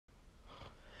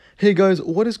Hey guys,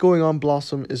 what is going on?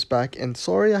 Blossom is back, and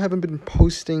sorry I haven't been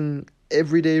posting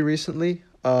every day recently.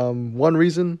 One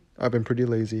reason, I've been pretty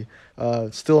lazy.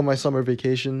 Still on my summer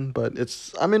vacation, but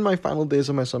I'm in my final days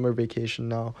of my summer vacation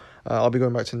now. I'll be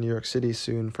going back to New York City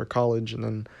soon for college, and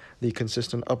then the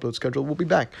consistent upload schedule will be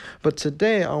back. But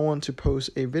today I want to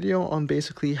post a video on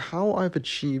basically how I've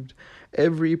achieved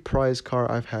every prize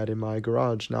car I've had in my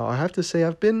garage. Now I have to say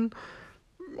I've been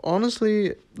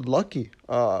honestly lucky.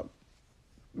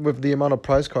 With the amount of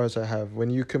prize cards I have, when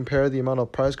you compare the amount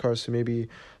of prize cards to maybe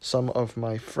some of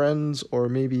my friends or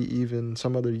maybe even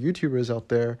some other YouTubers out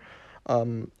there,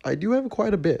 I do have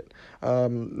quite a bit.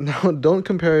 Now, don't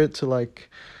compare it to like,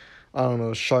 I don't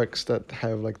know, sharks that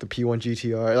have like the P1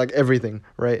 GTR, like everything,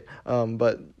 right?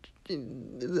 But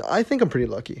I think I'm pretty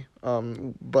lucky.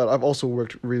 But I've also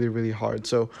worked really, really hard.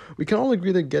 So we can all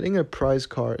agree that getting a prize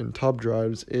car in Top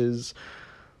Drives is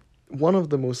one of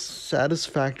the most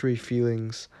satisfactory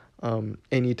feelings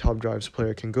any Top Drives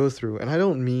player can go through. And I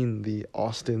don't mean the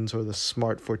Austins or the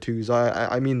Smart Fortwos.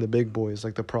 I mean the big boys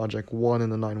like the Project 1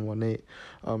 and the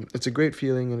 918. It's a great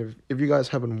feeling, and if you guys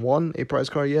haven't won a prize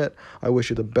car yet, I wish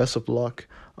you the best of luck.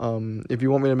 If you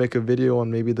want me to make a video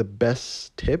on maybe the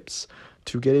best tips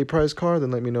to get a prize car,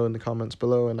 then let me know in the comments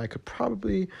below, and I could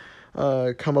probably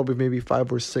come up with maybe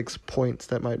 5 or 6 points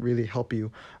that might really help you.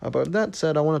 But with that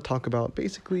said, I want to talk about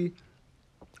basically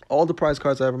all the prize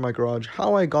cards I have in my garage,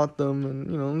 how I got them,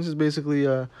 and this is basically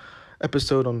a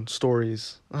episode on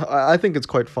stories. I think it's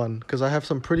quite fun because I have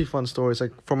some pretty fun stories.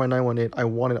 Like for my 918, I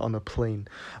won it on a plane.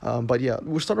 But yeah,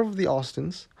 we'll start off with the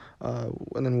Austins,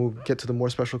 and then we'll get to the more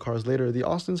special cars later. The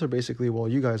Austins are basically, well,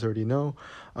 you guys already know.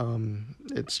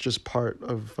 It's just part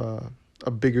of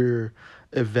a bigger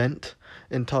event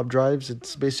in Top Drives.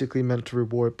 It's basically meant to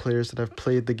reward players that have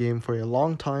played the game for a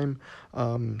long time.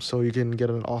 So you can get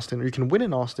an Austin, or you can win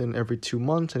an Austin every 2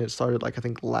 months, and it started like I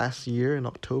think last year in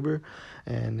October,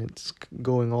 and it's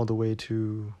going all the way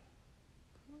to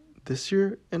this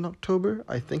year in October.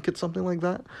 I think it's something like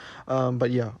that.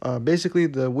 But yeah, basically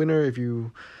the winner, if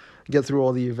you get through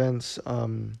all the events,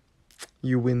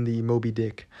 you win the Moby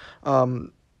Dick.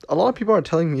 A lot of people are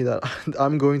telling me that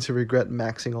I'm going to regret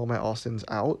maxing all my Austins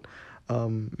out.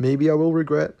 Maybe I will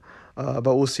regret,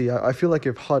 but we'll see. I feel like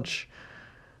if Hudge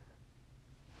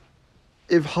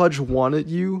wanted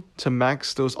you to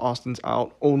max those Austins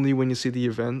out only when you see the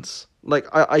events, like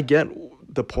I get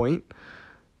the point,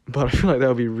 but I feel like that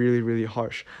would be really, really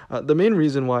harsh. The main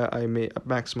reason why I may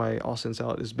max my Austins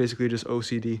out is basically just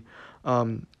OCD.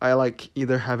 I like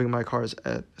either having my cars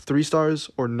at 3 stars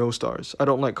or no stars. I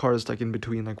don't like cars like in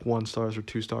between, like 1 stars or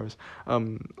 2 stars.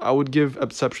 I would give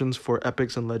exceptions for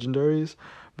epics and legendaries,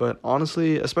 but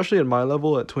honestly, especially at my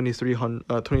level at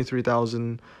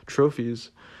 23,000 trophies,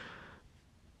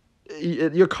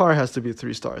 your car has to be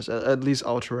 3 stars, at least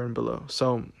ultra and below.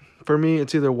 So for me,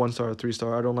 it's either 1 star or 3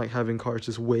 star. I don't like having cars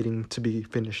just waiting to be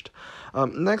finished.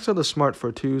 Next are the Smart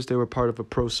Fortwos. They were part of a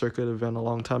pro circuit event a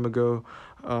long time ago.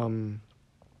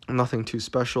 Nothing too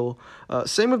special.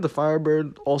 Same with the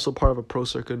Firebird, also part of a pro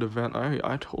circuit event.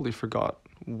 I totally forgot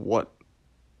what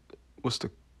was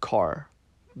the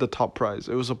top prize.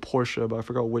 It was a Porsche, but I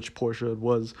forgot which Porsche it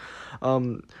was.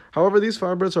 However, these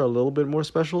Firebirds are a little bit more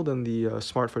special than the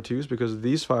Smart Fortwos because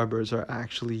these Firebirds are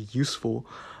actually useful.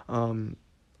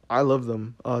 I love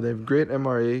them. They have great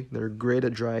MRA. They're great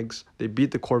at drags. They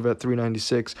beat the Corvette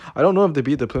 396. I don't know if they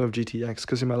beat the Plymouth GTX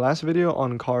because in my last video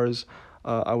on cars,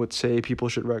 I would say people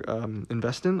should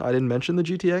invest in. I didn't mention the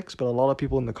GTX, but a lot of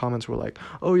people in the comments were like,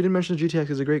 "Oh, you didn't mention the GTX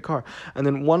is a great car." And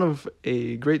then one of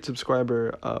a great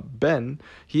subscriber, Ben,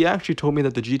 he actually told me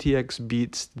that the GTX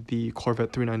beats the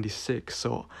Corvette 396.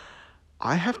 So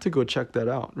I have to go check that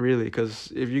out, really,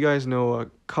 because if you guys know, a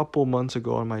couple months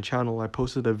ago on my channel, I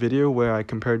posted a video where I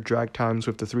compared drag times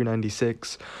with the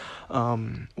 396.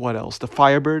 What else? The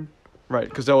Firebird, right,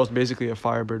 because that was basically a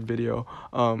Firebird video,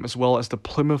 as well as the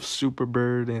Plymouth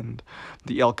Superbird and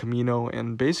the El Camino,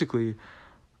 and basically,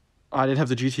 I didn't have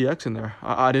the GTX in there.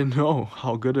 I didn't know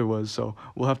how good it was, so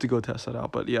we'll have to go test that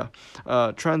out. But yeah,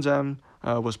 Trans Am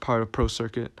was part of Pro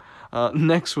Circuit.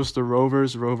 Next was the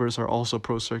Rovers. Rovers are also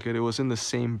Pro Circuit. It was in the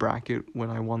same bracket when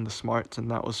I won the Smarts, and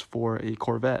that was for a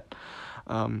Corvette.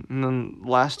 And then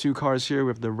last two cars here,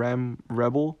 we have the Ram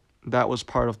Rebel. That was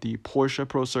part of the Porsche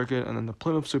Pro Circuit, and then the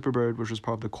Plymouth Superbird, which was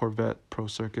part of the Corvette Pro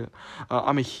Circuit.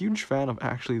 I'm a huge fan of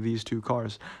actually these two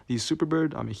cars. The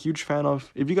Superbird, I'm a huge fan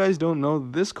of. If you guys don't know,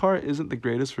 this car isn't the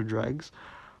greatest for drags.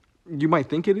 You might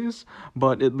think it is,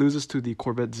 but it loses to the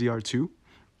Corvette ZR2.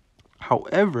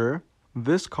 However,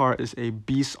 this car is a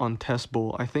beast on Test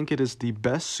Bowl. I think it is the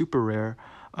best super rare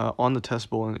on the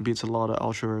Test Bowl, and it beats a lot of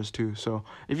ultra rares too. So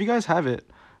if you guys have it,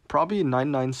 probably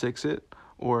 996 it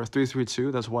or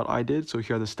 332. That's what I did. So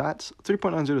here are the stats: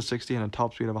 3.90 to 60 and a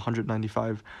top speed of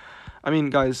 195. I mean,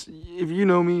 guys, if you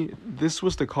know me, this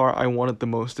was the car I wanted the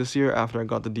most this year after I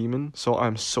got the Demon. So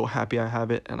I'm so happy I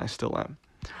have it, and I still am.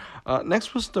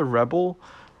 Next was the Rebel.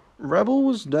 Rebel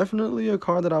was definitely a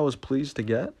car that I was pleased to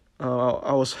get.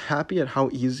 I was happy at how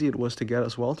easy it was to get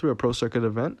as well through a Pro Circuit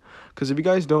event. Because if you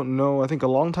guys don't know, I think a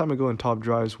long time ago in Top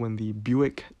Drives when the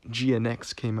Buick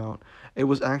GNX came out, it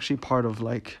was actually part of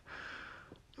like,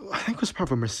 I think it was part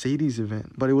of a Mercedes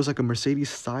event, but it was like a Mercedes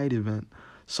side event.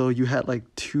 So you had like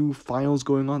two finals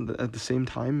going on at the same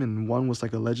time, and one was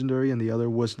like a legendary, and the other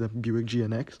was the Buick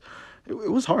GNX.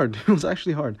 It was hard. It was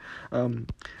actually hard.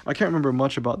 I can't remember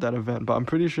much about that event, but I'm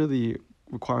pretty sure the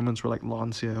requirements were like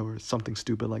Lancia or something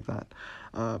stupid like that.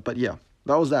 But yeah,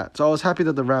 that was that. So I was happy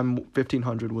that the Ram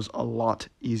 1500 was a lot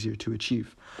easier to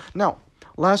achieve. Now,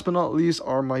 last but not least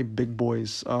are my big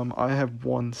boys. I have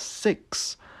won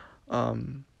 6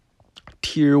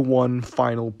 tier 1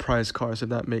 final prize cars, if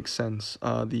that makes sense.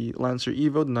 The Lancer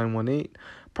Evo, the 918,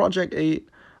 Project 8,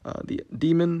 the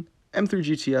Demon, M3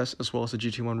 GTS, as well as the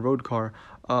GT1 road car.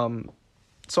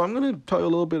 So I'm going to tell you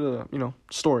a little bit of,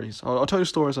 stories. I'll tell you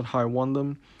stories on how I won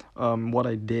them, what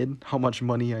I did, how much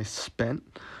money I spent,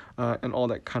 and all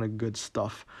that kind of good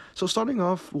stuff. So starting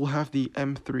off, we'll have the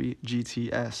M3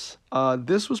 GTS.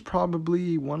 This was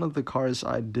probably one of the cars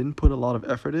I didn't put a lot of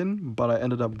effort in, but I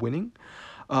ended up winning.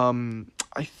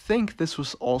 I think it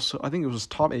was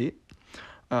top 8.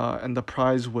 And the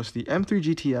prize was the M3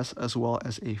 GTS as well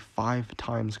as a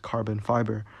 5x carbon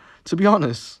fiber. To be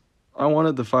honest, I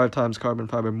wanted the 5x carbon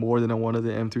fiber more than I wanted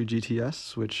the M3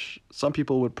 GTS, which some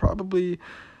people would probably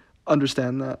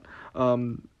understand that.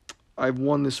 I've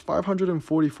won this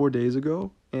 544 days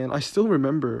ago, and I still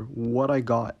remember what I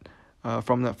got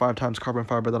from that 5x carbon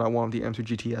fiber that I won with the M3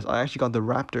 GTS. I actually got the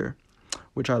Raptor,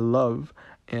 which I love,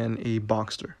 and a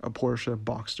Boxster, a Porsche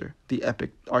Boxster, the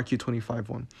Epic RQ25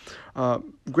 one.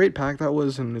 Great pack that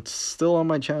was, and it's still on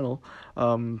my channel.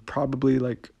 Probably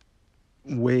like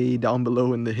way down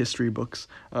below in the history books.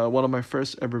 One of my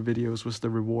first ever videos was the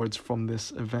rewards from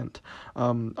this event.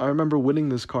 I remember winning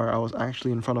this car. I was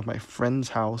actually in front of my friend's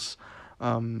house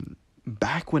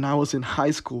back when I was in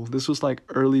high school. This was like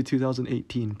early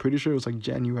 2018. Pretty sure it was like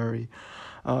January.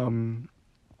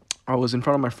 I was in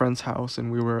front of my friend's house,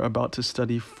 and we were about to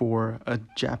study for a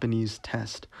Japanese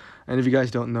test. And if you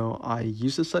guys don't know, I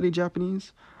used to study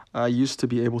Japanese. I used to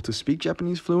be able to speak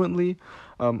Japanese fluently.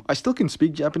 I still can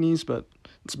speak Japanese, but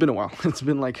it's been a while. It's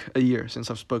been like a year since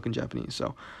I've spoken Japanese.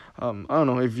 So I don't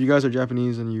know, if you guys are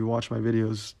Japanese and you watch my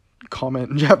videos,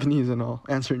 comment in Japanese and I'll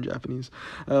answer in Japanese.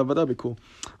 But that'd be cool.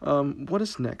 What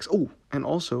is next? Oh, and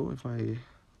also, if I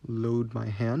load my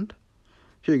hand,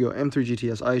 here you go, M3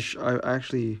 GTS. I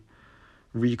actually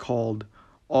recalled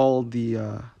all the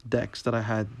decks that I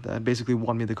had that basically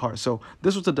won me the car. So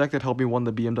this was the deck that helped me win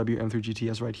the BMW M3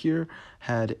 GTS right here.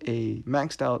 Had a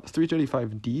maxed out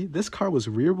 335D. This car was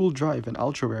rear wheel drive and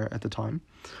ultra rare at the time.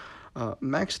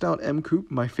 Maxed out M Coupe,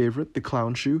 my favorite, the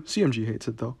clown shoe. CMG hates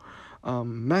it though.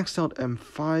 Maxed out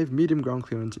M5, medium ground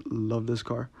clearance. Love this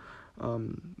car.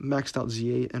 Maxed out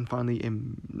Z8, and finally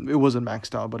it wasn't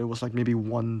maxed out, but it was like maybe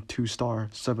 1-2 star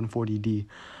 740D.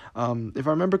 If I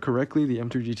remember correctly, the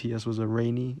M3 GTS was a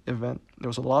rainy event. There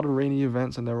was a lot of rainy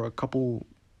events, and there were a couple,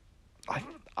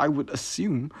 I would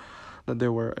assume that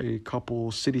there were a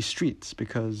couple city streets,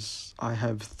 because I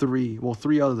have 3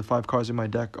 out of the 5 cars in my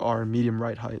deck are medium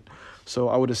ride height. So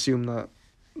I would assume that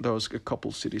there was a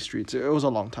couple city streets. It was a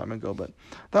long time ago, but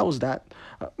that was that.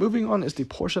 Moving on is the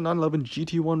Porsche 911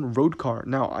 GT1 road car.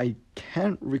 Now, I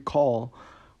can't recall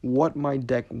what my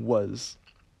deck was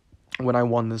when I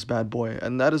won this bad boy,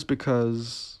 and that is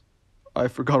because I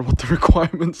forgot what the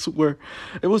requirements were.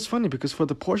 It was funny because for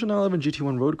the Porsche 911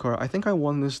 GT1 road car, I think I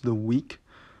won this the week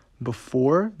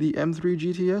before the M3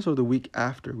 GTS or the week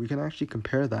after. We can actually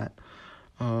compare that.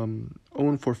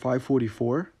 Owned for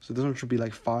 544, so this one should be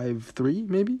like 5.3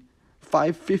 maybe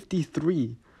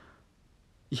 5.53.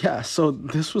 Yeah, so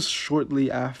this was shortly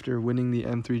after winning the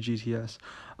M3 GTS.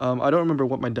 I don't remember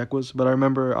what my deck was, but I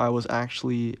remember I was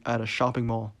actually at a shopping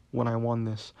mall when I won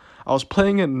this. I was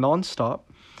playing it nonstop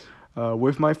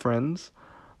with my friends.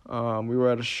 We were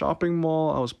at a shopping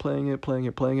mall. I was playing it.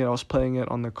 I was playing it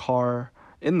in the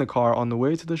car on the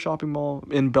way to the shopping mall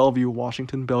in Bellevue,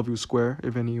 Washington, Bellevue Square,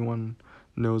 if anyone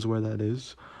knows where that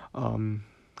is. A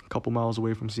couple miles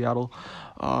away from Seattle.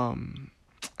 And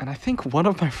I think one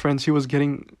of my friends, he was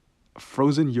getting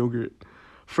frozen yogurt,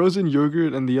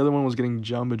 and the other one was getting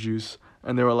Jamba Juice.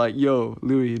 And they were like, "Yo,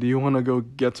 Louis, do you want to go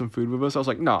get some food with us?" I was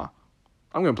like, "Nah,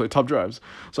 I'm gonna play Top Drives.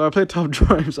 So I played Top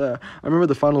Drives. I remember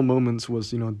the final moments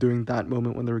was, doing that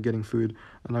moment when they were getting food,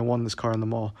 and I won this car in the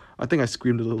mall. I think I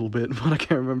screamed a little bit, but I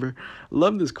can't remember.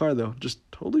 Love this car though. Just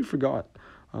totally forgot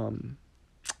um,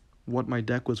 what my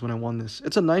deck was when I won this.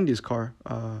 It's a 90s car,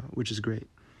 which is great.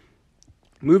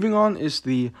 Moving on is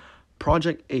the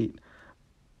Project 8.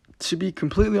 To be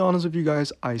completely honest with you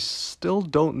guys, I still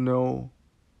don't know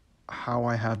how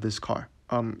I have this car.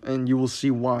 And you will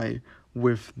see why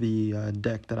with the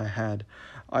deck that I had.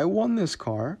 I won this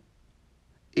car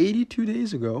 82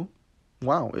 days ago.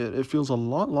 Wow, it feels a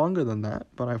lot longer than that,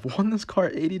 but I've won this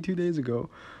car 82 days ago.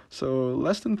 So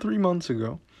less than 3 months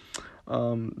ago.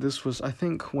 This was, I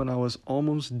think, when I was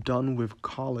almost done with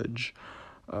college,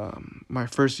 my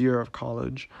first year of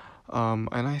college. And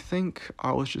I think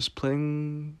I was just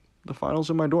playing the finals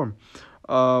in my dorm.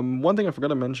 One thing I forgot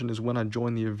to mention is when I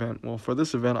joined the event. Well, for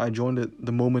this event, I joined it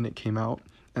the moment it came out.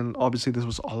 And obviously, this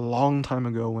was a long time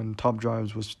ago when Top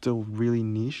Drives was still really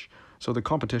niche. So the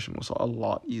competition was a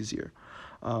lot easier.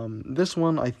 This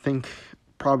one, I think,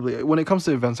 probably, when it comes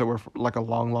to events that were like a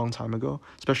long, long time ago,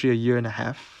 especially a year and a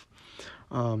half,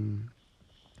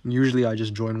 usually I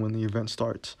just join when the event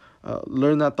starts.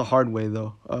 Learn that the hard way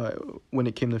though, when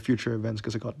it came to future events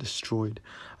because it got destroyed.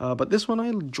 But this one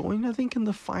I joined, I think, in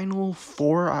the final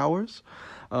 4 hours.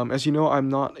 As you know, I'm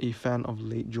not a fan of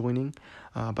late joining,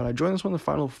 but I joined this one in the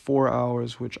final 4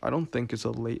 hours, which I don't think is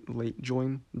a late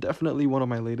join. Definitely one of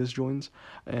my latest joins.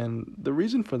 And the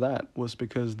reason for that was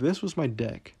because this was my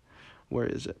deck. Where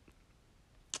is it?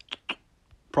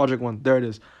 Project 1, there it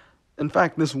is. In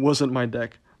fact, this wasn't my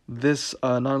deck. This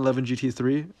 911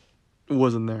 GT3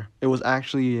 wasn't there. It was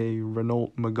actually a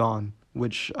Renault Megane,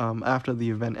 which after the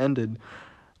event ended,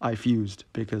 I fused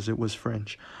because it was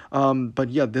French. But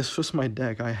yeah, this was my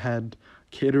deck. I had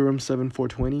Caterham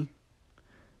 7420,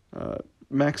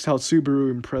 maxed out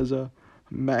Subaru Impreza,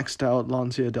 maxed out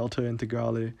Lancia Delta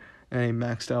Integrale, and a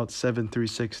maxed out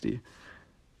 7360.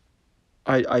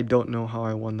 I don't know how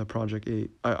I won the Project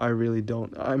 8. I really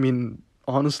don't. I mean,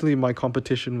 honestly, my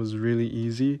competition was really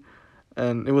easy.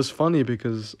 And it was funny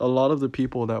because a lot of the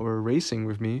people that were racing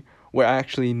with me were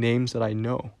actually names that I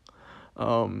know.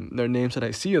 They're names that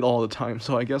I see it all the time.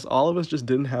 So I guess all of us just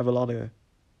didn't have a lot of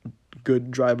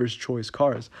good driver's choice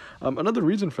cars. Another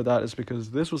reason for that is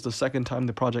because this was the second time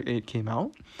the Project 8 came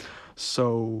out.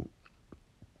 So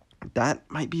that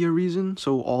might be a reason.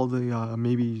 So all the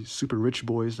maybe super rich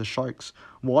boys, the Sharks,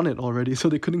 won it already, so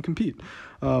they couldn't compete.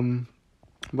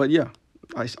 But yeah.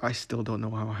 I still don't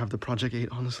know how I have the Project 8,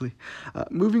 honestly.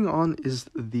 Moving on is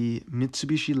the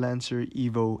Mitsubishi Lancer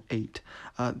Evo 8.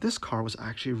 This car was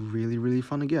actually really, really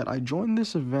fun to get. I joined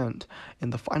this event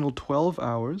in the final 12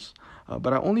 hours,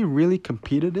 but I only really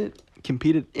competed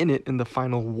in it in the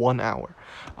final 1 hour.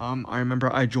 I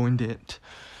remember I joined it,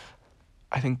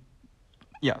 I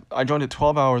joined it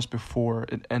 12 hours before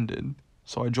it ended.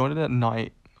 So I joined it at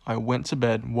night. I went to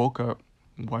bed, woke up,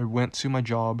 I went to my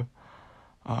job.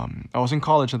 I was in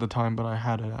college at the time, but I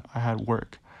had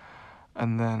work,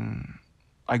 and then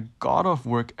I got off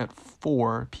work at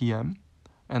 4 p.m.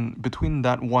 and between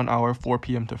that 1 hour, 4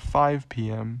 p.m. to 5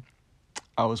 p.m.,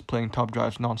 I was playing Top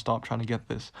Drives nonstop trying to get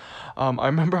this. I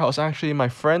remember I was actually in my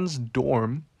friend's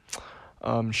dorm.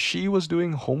 She was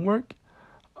doing homework.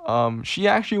 She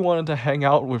actually wanted to hang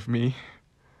out with me,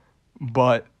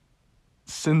 but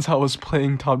since I was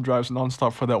playing Top Drives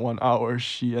nonstop for that 1 hour,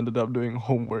 she ended up doing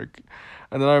homework.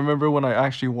 And then I remember when I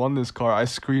actually won this car, I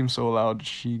screamed so loud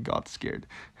she got scared.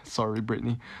 Sorry,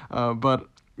 Brittany. But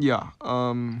yeah,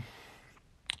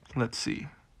 let's see.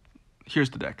 Here's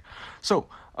the deck. So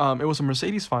it was a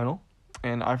Mercedes final,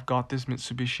 and I've got this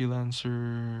Mitsubishi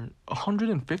Lancer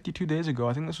 152 days ago.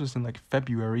 I think this was in like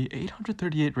February.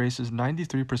 838 races,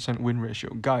 93% win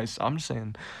ratio. Guys, I'm just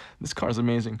saying, this car is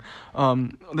amazing.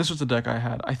 This was the deck I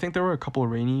had. I think there were a couple of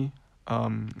rainy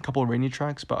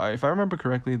tracks, but if I remember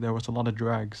correctly, there was a lot of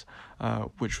drags,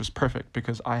 which was perfect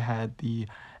because I had the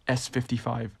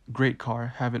S55, great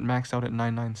car, have it maxed out at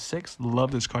 996.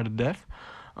 Love this car to death.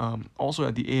 Also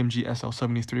at the AMG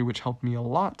SL73, which helped me a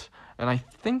lot. And I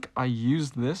think I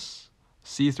used this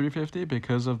C350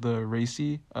 because of the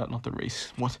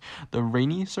the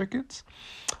rainy circuits.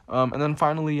 And then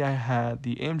finally I had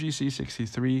the AMG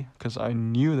C63 because I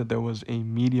knew that there was a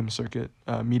medium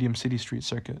city street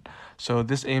circuit. So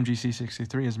this AMG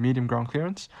C63 is medium ground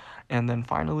clearance. And then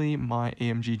finally my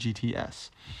AMG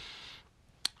GTS.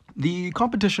 The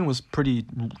competition was pretty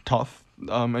tough.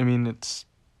 I mean, it's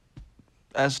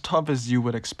as tough as you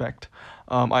would expect.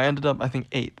 I ended up, I think,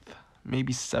 8th,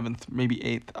 maybe 7th, maybe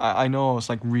 8th. I know I was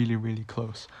like really, really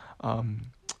close.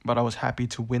 But I was happy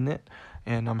to win it.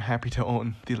 and I'm happy to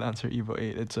own the Lancer Evo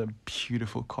 8. It's a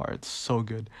beautiful car. It's so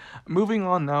good. Moving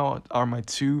on now are my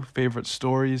two favorite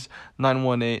stories,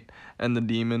 918 and the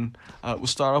Demon. We'll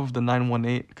start off with the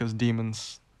 918 because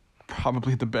Demon's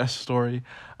probably the best story,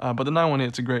 but the 918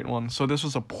 it's a great one. So this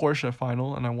was a Porsche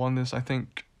final, and I won this, I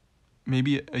think,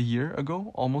 maybe a year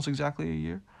ago, almost exactly a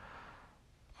year.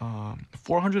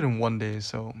 401 days,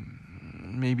 so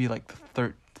maybe like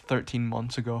 13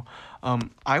 months ago.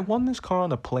 I won this car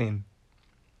on a plane.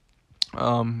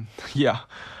 Yeah.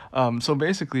 So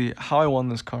basically, how I won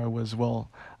this car was,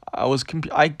 well,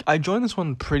 I joined this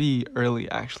one pretty early,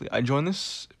 actually. I joined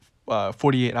this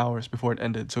 48 hours before it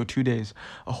ended, so 2 days,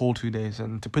 a whole 2 days.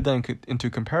 And to put that into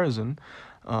comparison,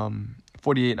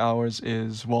 48 hours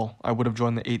is, well, I would have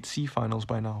joined the 8C finals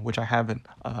by now, which I haven't.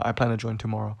 I plan to join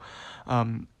tomorrow.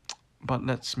 But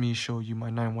let me show you my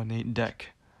 918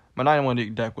 deck. My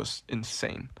 918 deck was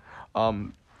insane.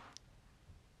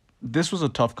 This was a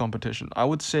tough competition. I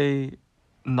would say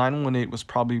 918 was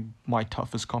probably my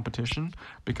toughest competition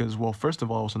because, well, first of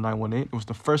all, it was a 918. It was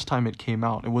the first time it came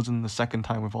out. It wasn't the second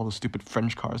time with all the stupid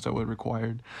French cars that were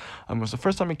required. It was the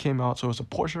first time it came out, so it was a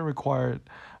Porsche required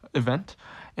event,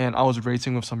 and I was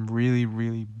racing with some really,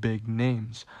 really big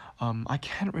names. I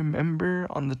can't remember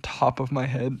on the top of my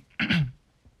head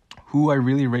who I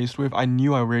really raced with. I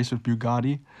knew I raced with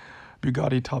Bugatti.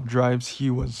 Bugatti Top Drives.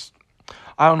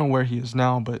 I don't know where he is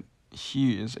now, but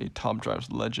he is a Top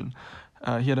Drives legend.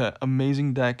 He had an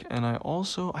amazing deck, and I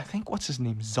think, what's his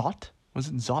name? Zot? Was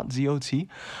it Zot? Z-O-T?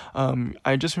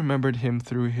 I just remembered him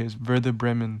through his Werder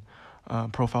Bremen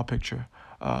profile picture.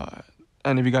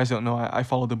 And if you guys don't know, I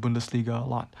follow the Bundesliga a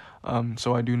lot.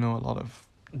 So I do know a lot of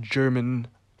German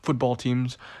football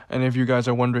teams. And if you guys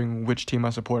are wondering which team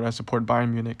I support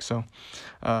Bayern Munich. So,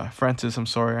 Francis, I'm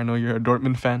sorry, I know you're a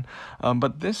Dortmund fan.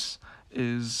 But this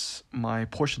is my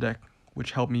Porsche deck,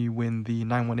 which helped me win the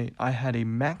 918. I had a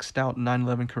maxed out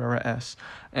 911 Carrera S.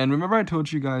 And remember I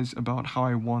told you guys about how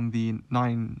I won the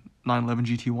 911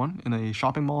 GT1 in a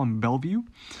shopping mall in Bellevue?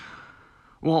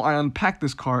 Well, I unpacked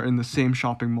this car in the same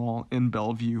shopping mall in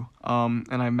Bellevue, and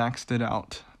I maxed it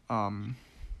out, I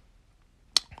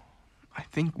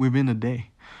think within a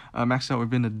day. I maxed out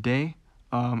within a day,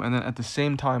 and then at the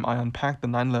same time, I unpacked the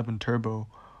 911 Turbo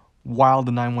while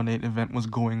the 918 event was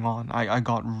going on. I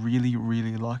got really,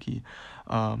 really lucky.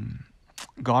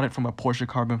 Got it from a Porsche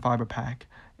carbon fiber pack.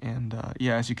 And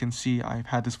yeah, as you can see, I've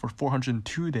had this for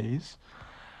 402 days.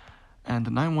 And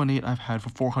the 918 I've had for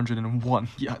 401.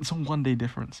 Yeah, it's a 1 day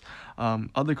difference.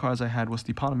 Other cars I had was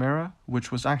the Panamera,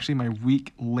 which was actually my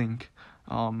weak link,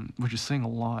 which is saying a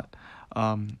lot.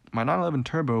 My 911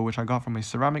 Turbo, which I got from a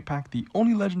ceramic pack, the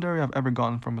only legendary I've ever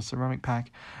gotten from a ceramic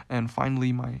pack. And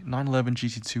finally, my 911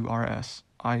 GT2 RS.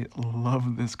 I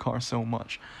love this car so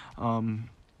much.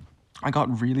 I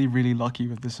got really, really lucky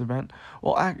with this event.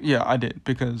 Well, yeah, I did,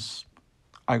 because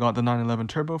I got the 911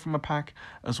 Turbo from a pack,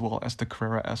 as well as the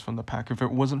Carrera S from the pack. If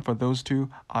it wasn't for those two,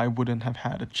 I wouldn't have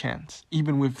had a chance,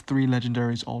 even with 3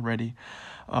 legendaries already.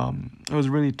 It was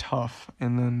really tough.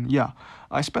 And then, yeah,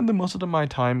 I spent the most of my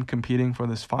time competing for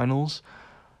this finals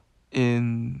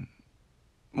in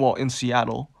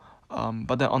Seattle.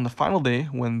 But then on the final day,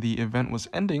 when the event was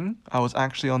ending, I was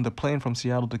actually on the plane from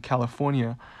Seattle to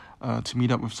California to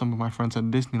meet up with some of my friends at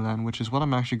Disneyland, which is what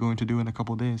I'm actually going to do in a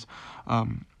couple days.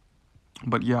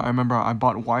 But yeah, I remember I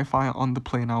bought Wi-Fi on the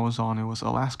plane I was on. It was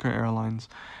Alaska Airlines,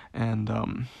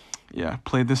 and yeah,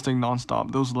 played this thing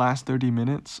nonstop. Those last 30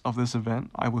 minutes of this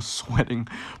event, I was sweating.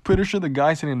 Pretty sure the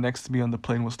guy sitting next to me on the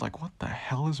plane was like, what the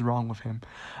hell is wrong with him?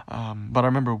 But I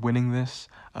remember winning this,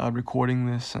 recording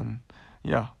this, and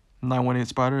yeah, 918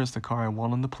 Spider is the car I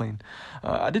won on the plane.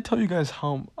 I did tell you guys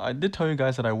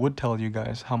that I would tell you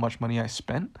guys how much money I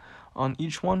spent on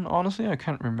each one. Honestly, I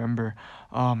can't remember.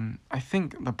 I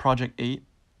think the Project 8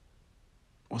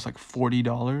 was like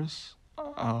 $40.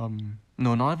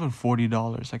 No, not even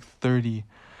 $40, like 30,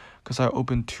 because I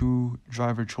opened 2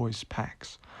 driver choice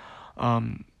packs.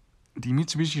 The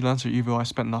Mitsubishi Lancer Evo, I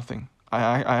spent nothing.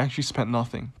 I actually spent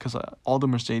nothing, because all the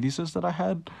Mercedeses that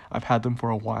I've had them for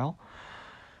a while.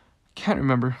 Can't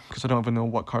remember, because I don't even know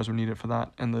what cars were needed for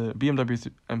that. And the BMW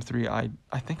M3,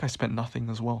 I think I spent nothing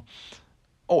as well.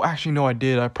 Oh, actually, no, I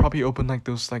did. I probably opened like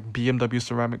those like BMW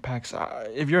ceramic packs.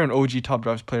 If you're an OG Top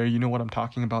Drives player, you know what I'm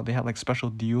talking about. They had like special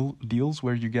deals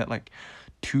where you get like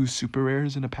 2 super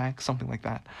rares in a pack, something like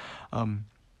that.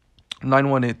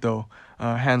 918 though,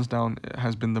 hands down,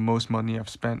 has been the most money I've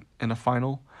spent in a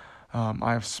final.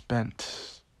 I have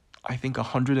spent, I think,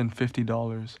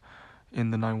 $150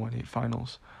 in the 918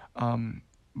 finals.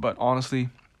 But honestly,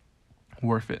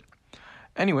 worth it.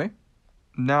 Anyway,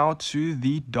 now to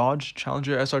the Dodge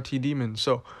Challenger SRT Demon.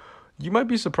 So, You might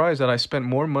be surprised that I spent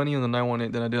more money on the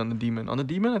 918 than I did on the Demon. On the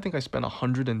Demon, I think I spent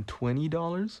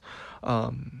 $120.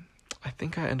 I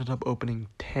think I ended up opening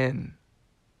 10,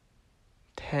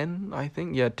 I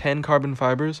think. Yeah, 10 carbon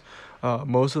fibers.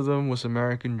 Most of them was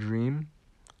American Dream.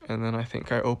 And then I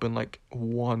think I opened like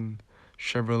one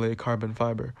Chevrolet carbon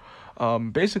fiber.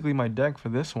 Basically, my deck for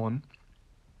this one,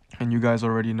 and you guys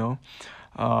already know,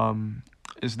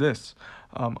 is this.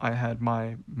 I had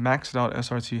my maxed out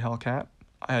SRT Hellcat.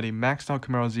 I had a maxed out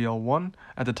Camaro ZL1.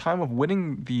 At the time of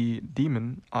winning the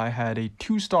Demon, I had a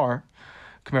 2-star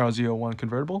Camaro ZL1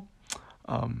 convertible.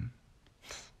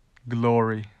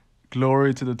 Glory.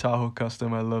 Glory to the Tahoe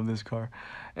Custom. I love this car.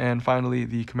 And finally,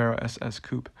 the Camaro SS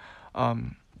Coupe.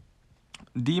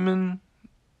 Demon,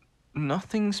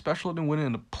 nothing special to win it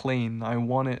in a plane. I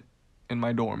won it in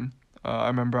my dorm. I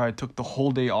remember I took the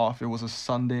whole day off. It was a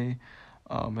Sunday.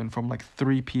 And from like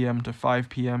 3 p.m. to 5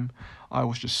 p.m., I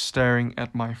was just staring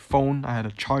at my phone. I had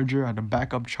a charger, I had a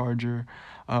backup charger.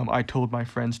 I told my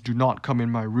friends, do not come in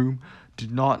my room. Do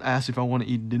not ask if I want to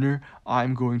eat dinner.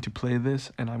 I'm going to play this,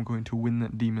 and I'm going to win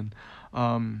that Demon.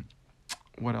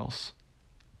 What else?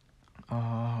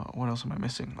 What else am I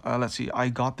missing? Let's see. I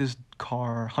got this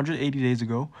car 180 days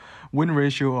ago. Win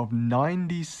ratio of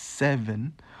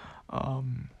 97.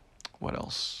 What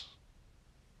else?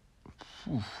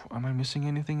 Oof, am I missing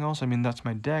anything else? I mean, that's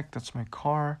my deck. That's my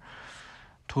car.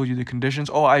 Told you the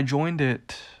conditions. Oh, I joined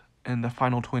it in the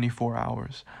final 24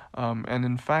 hours. And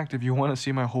in fact, if you want to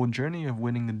see my whole journey of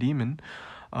winning the Demon,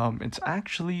 it's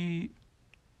actually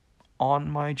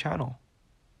on my channel.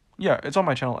 Yeah, it's on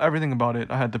my channel. Everything about it.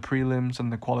 I had the prelims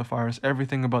and the qualifiers.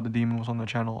 Everything about the Demon was on the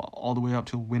channel all the way up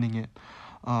to winning it.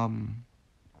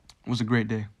 It was a great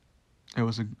day. It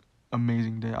was an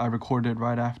amazing day. I recorded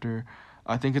right after.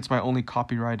 I think it's my only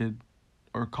copyrighted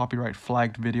or copyright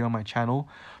flagged video on my channel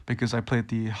because I played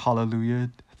the Hallelujah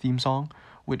theme song,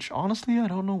 which honestly I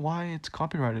don't know why it's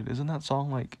copyrighted. Isn't that song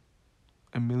like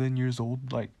a million years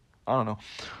old? Like, I don't know.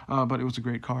 But it was a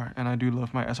great car, and I do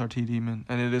love my SRT Demon,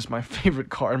 and it is my favorite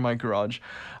car in my garage.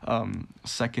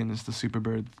 Second is the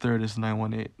Superbird, third is the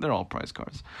 918. They're all prize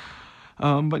cars.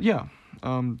 But yeah,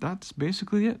 that's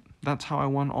basically it. That's how I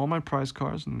won all my prize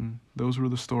cars, and those were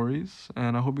the stories.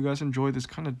 And I hope you guys enjoyed this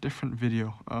kind of different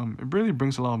video. It really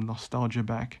brings a lot of nostalgia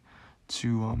back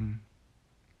to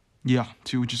yeah,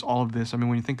 to just all of this. I mean,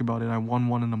 when you think about it, I won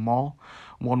one in the mall,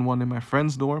 won one in my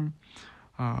friend's dorm,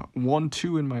 won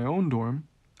two in my own dorm,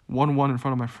 won one in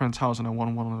front of my friend's house, and I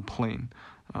won one on a plane.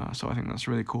 So I think that's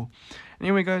really cool.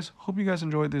 Anyway, guys, hope you guys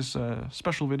enjoyed this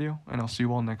special video, and I'll see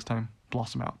you all next time.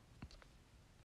 Blossom out.